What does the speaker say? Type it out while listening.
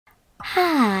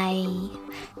Hi!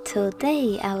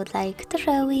 Today I would like to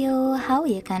show you how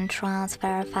you can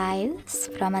transfer files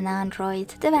from an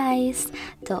Android device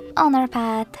to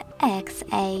HonorPad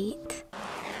X8.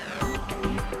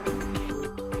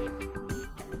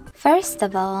 First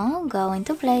of all, go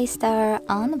into Play Store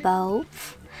on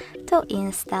both to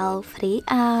install free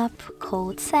app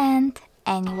called Send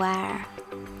Anywhere.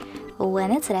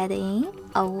 When it's ready,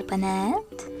 open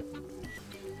it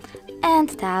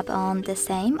and tap on the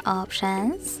same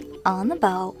options on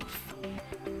both.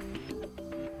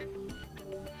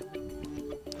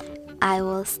 I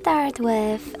will start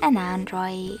with an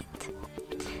Android.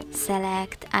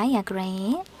 Select I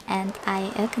agree and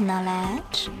I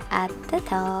acknowledge at the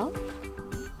top.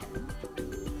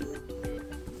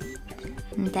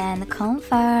 Then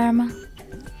confirm,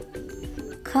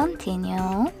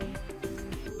 continue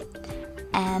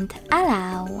and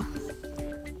allow.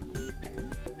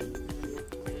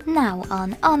 Now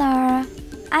on Honor,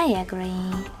 I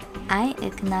agree, I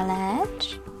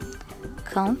acknowledge,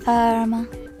 confirm,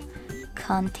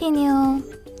 continue,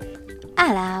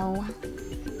 allow.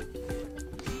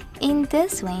 In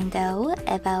this window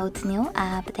about new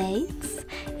updates,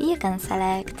 you can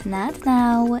select Not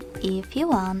Now if you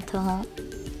want to.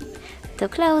 To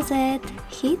close it,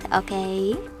 hit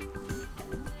OK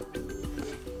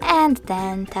and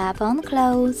then tap on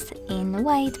Close in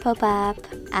white pop-up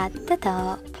at the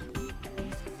top.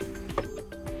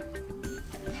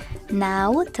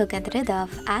 Now to get rid of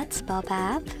Ads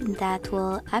pop-up that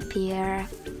will appear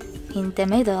in the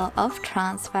middle of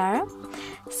transfer,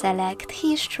 select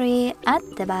History at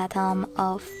the bottom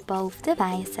of both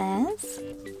devices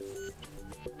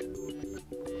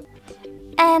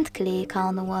and click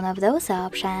on one of those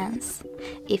options.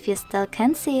 If you still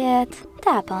can't see it,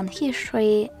 tap on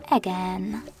History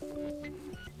again.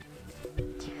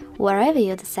 Wherever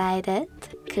you decided,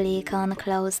 click on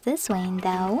Close this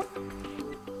window.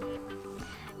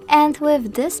 And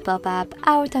with this pop-up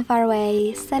out of our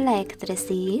way, select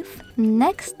Receive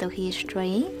next to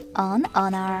History on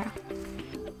Honor.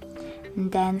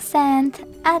 Then Send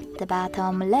at the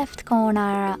bottom left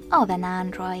corner of an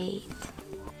Android.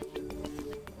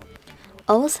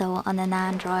 Also on an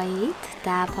Android,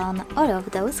 tap on all of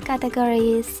those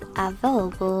categories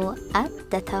available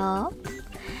at the top,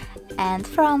 and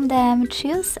from them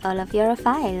choose all of your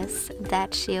files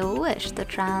that you wish to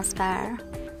transfer.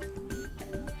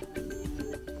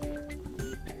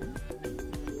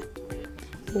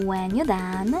 When you're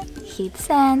done, hit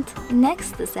Send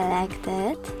next to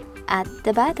Selected at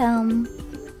the bottom.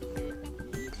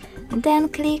 Then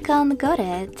click on Got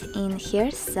it in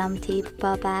Here's Some Tip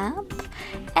pop-up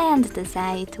and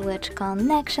decide which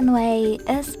connection way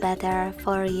is better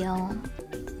for you.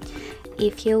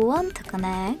 If you want to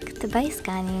connect by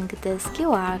scanning this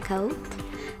QR code,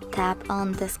 tap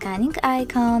on the scanning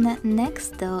icon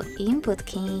next to Input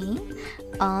key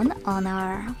on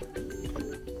Honor.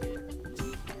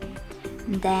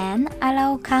 Then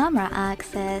allow camera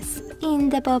access in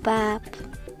the pop-up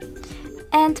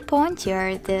and point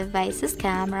your device's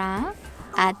camera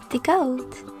at the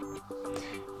code.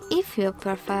 If you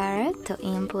prefer to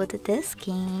input this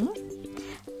key,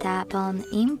 tap on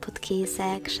Input key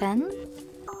section,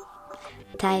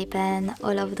 type in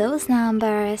all of those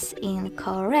numbers in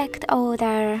correct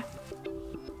order,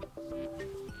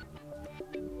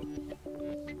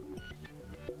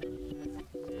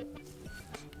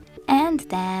 and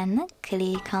then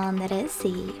click on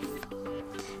Receive.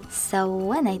 So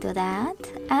when I do that,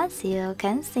 as you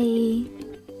can see,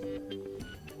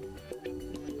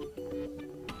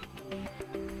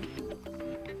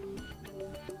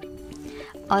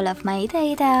 all of my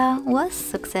data was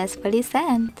successfully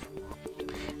sent.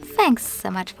 Thanks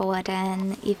so much for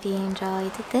watching. If you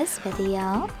enjoyed this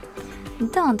video,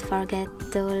 don't forget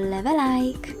to leave a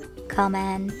like,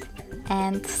 comment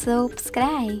and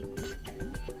subscribe.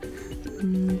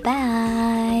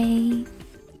 Bye!